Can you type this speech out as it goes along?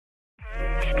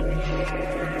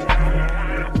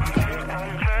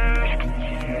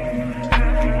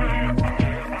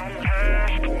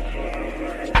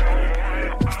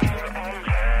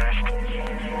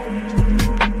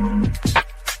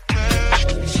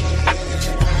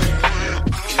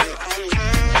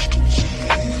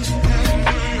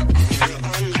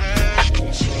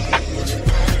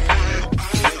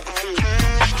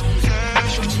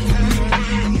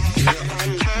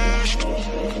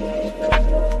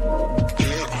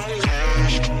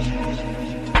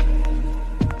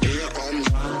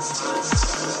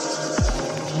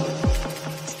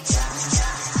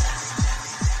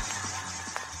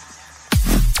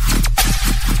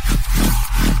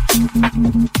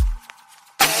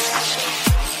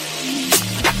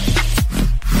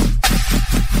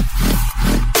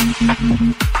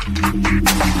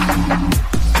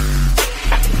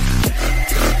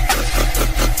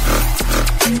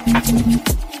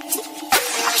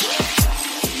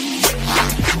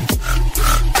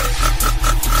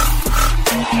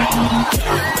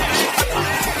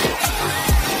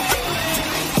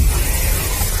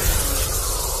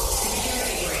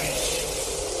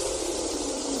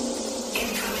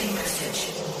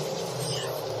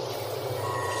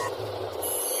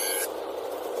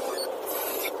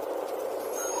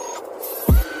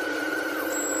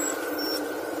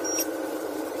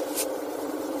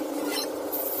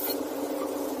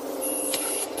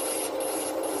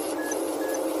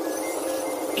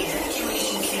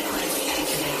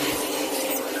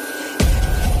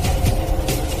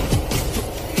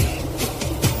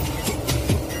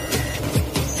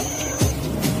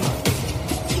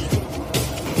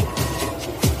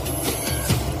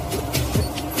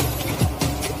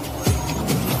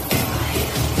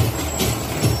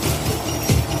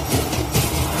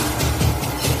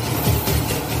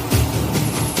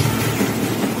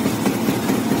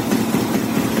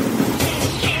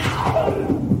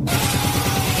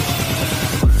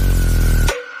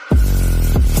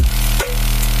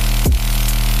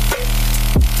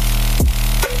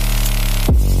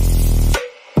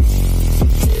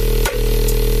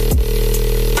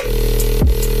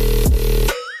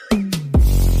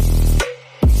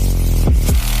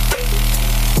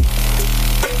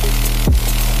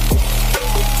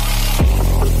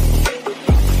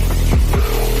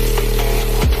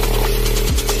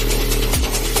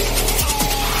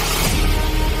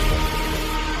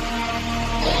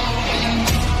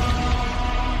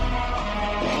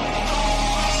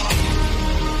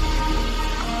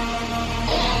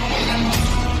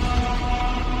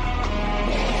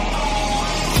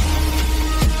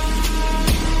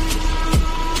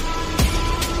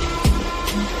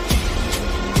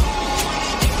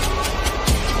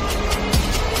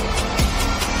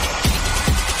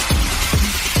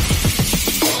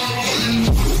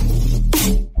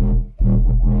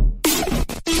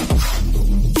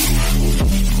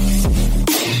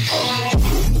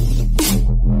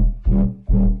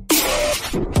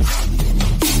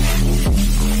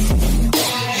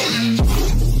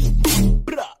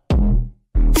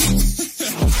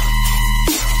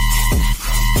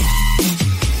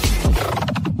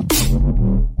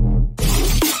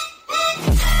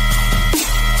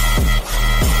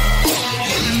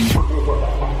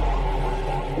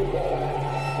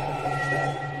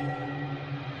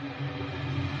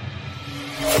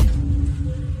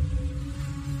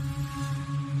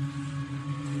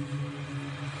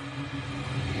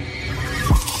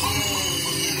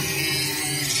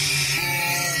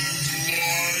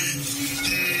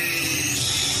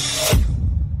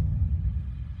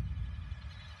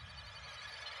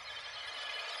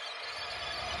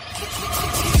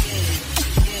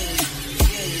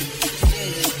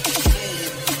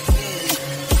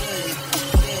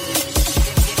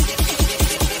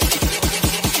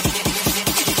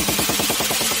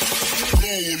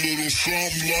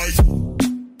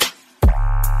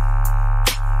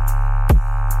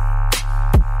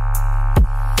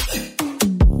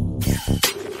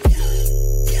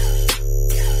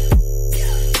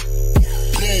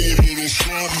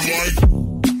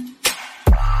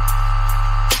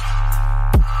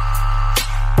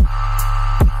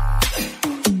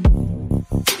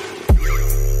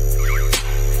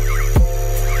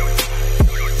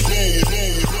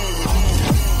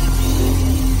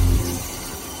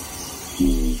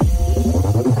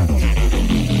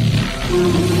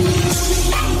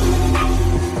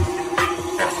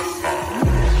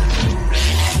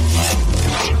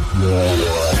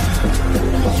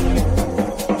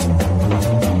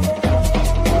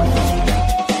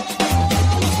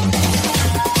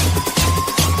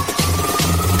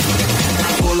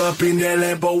In that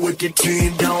Lambo with your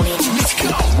chin down it. Let's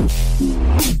go.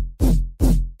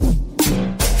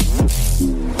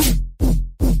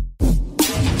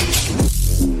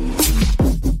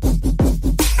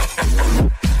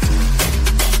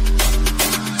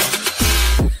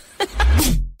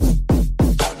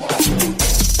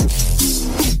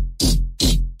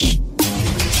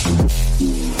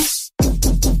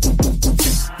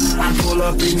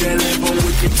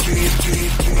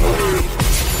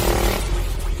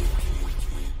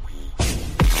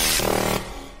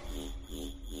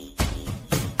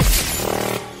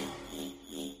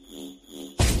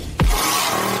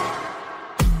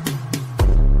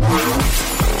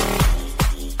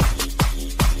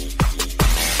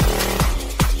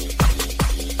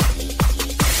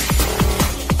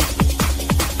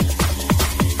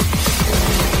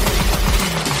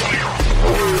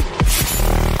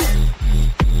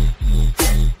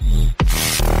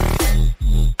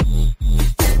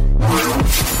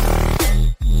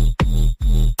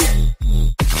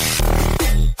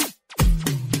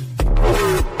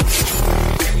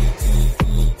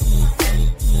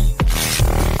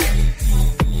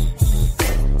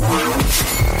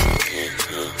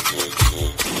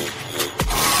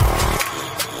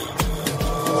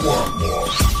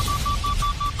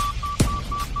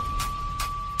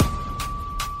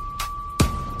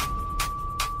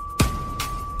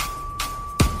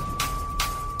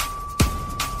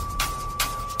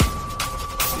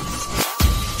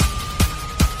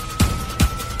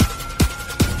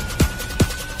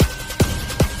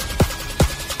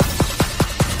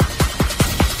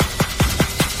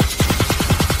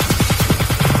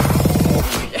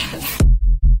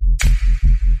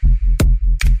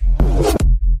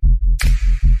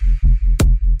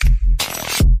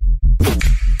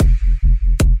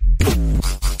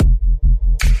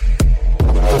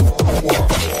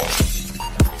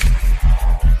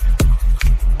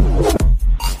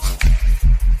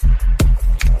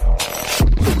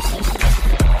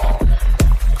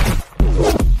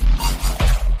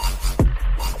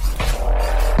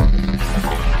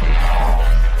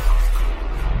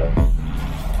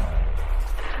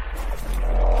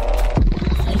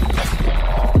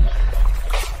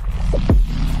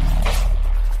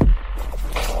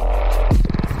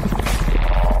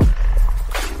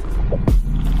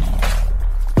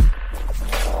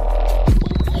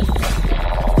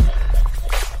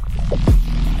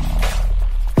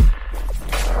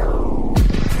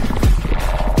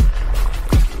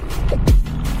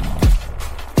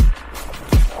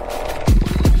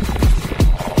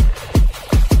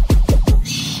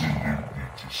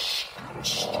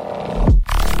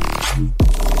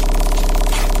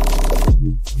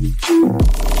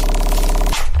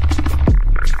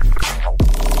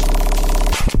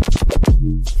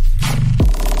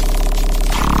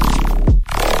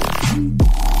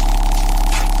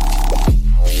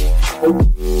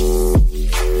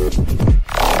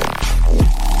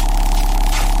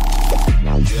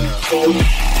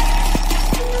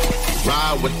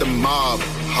 Ride with the mob,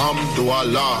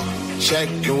 hamdulillah. Check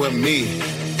you and me,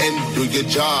 and do your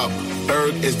job.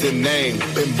 Berg is the name,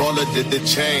 Ben Baller did the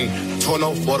chain.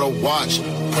 Torno for the watch,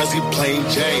 Prezi plain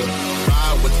Jane.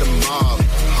 Ride with the mob,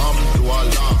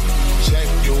 hamdulillah. Check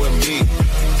you and me,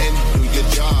 and do your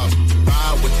job.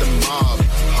 Ride with the mob,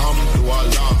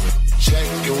 hamdulillah. Check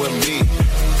you and me,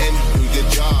 and do your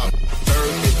job.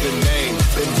 Berg is the name,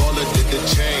 Ben Baller did the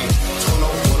chain. Torno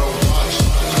for the watch,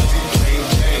 Prezi plain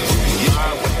Jane.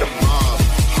 Ride with the mob,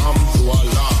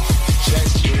 hamdulillah. Check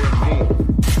you and me,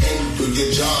 and do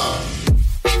your job.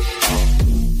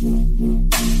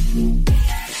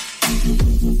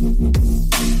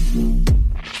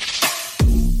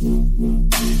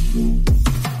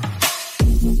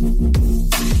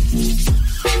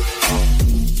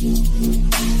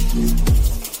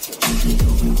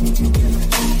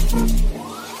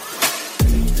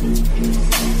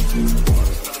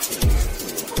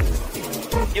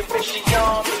 You fishy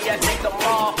on me, I take them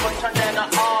off, but turn down the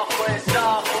awkward. It's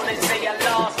awful, they say I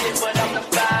lost it, but I'm the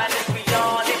finest. We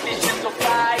on it, this shit so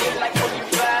fire, like when you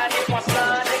find it. My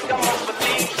son, they come on for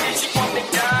leave, shit, she want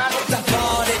McDonald's. I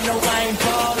called it, no, I ain't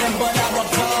ballin', but I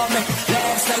recall me.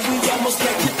 Last night we almost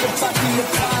got kicked up out the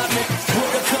apartment.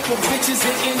 With a couple bitches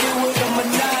and ended with a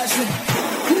menage.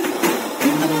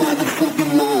 In the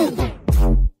motherfucking mood.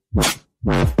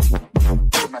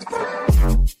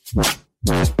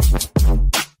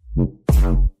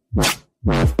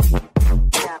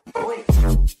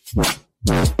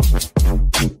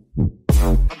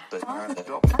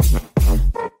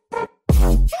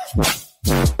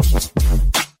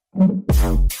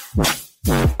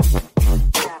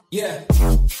 Yeah.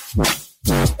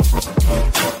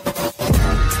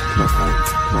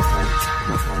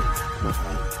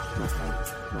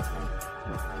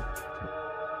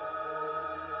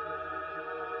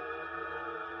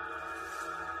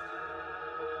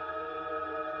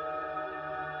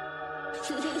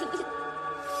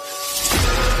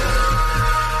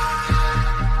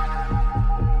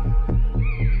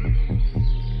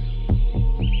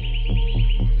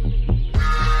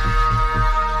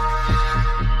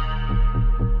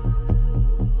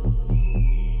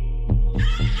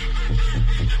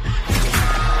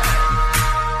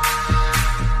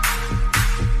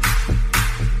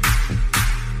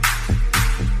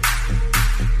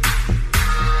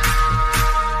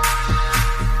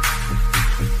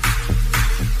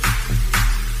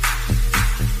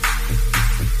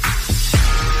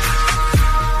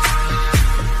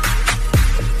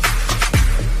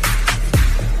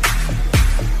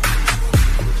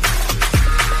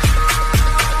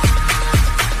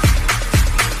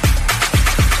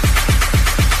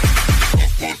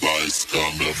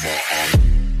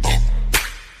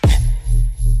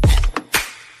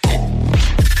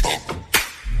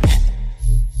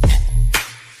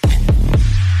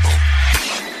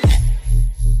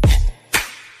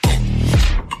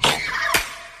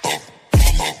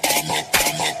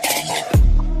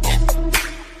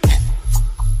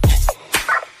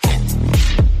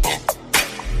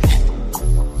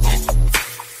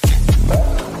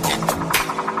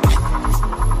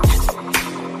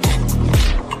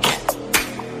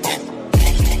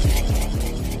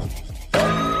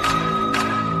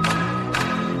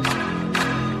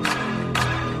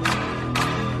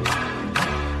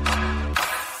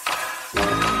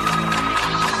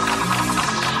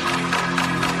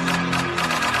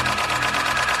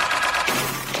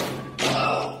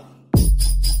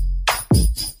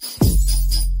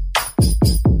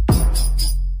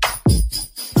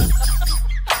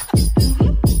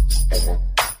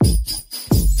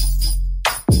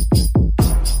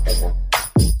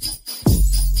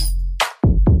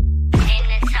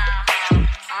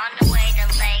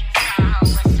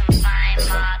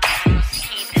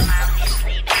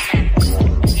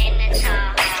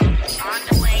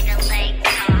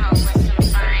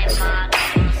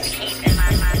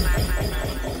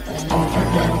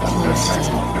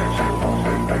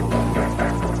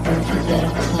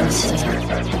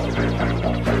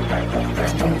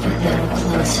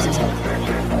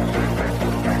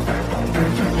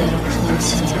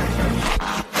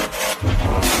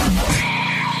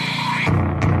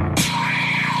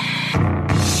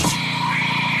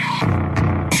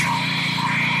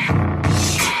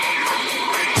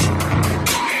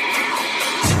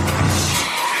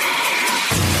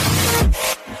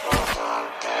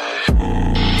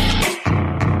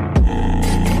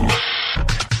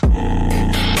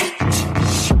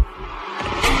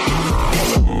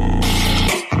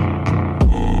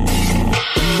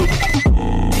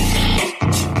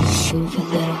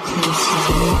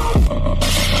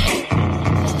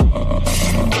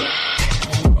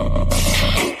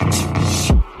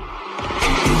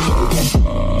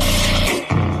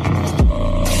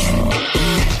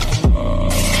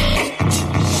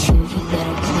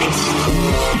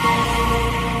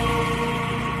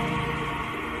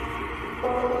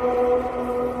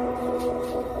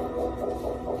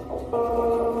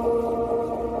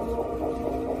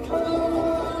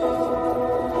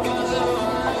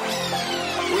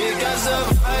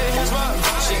 vibe.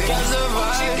 She got the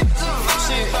vibe.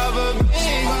 She pop a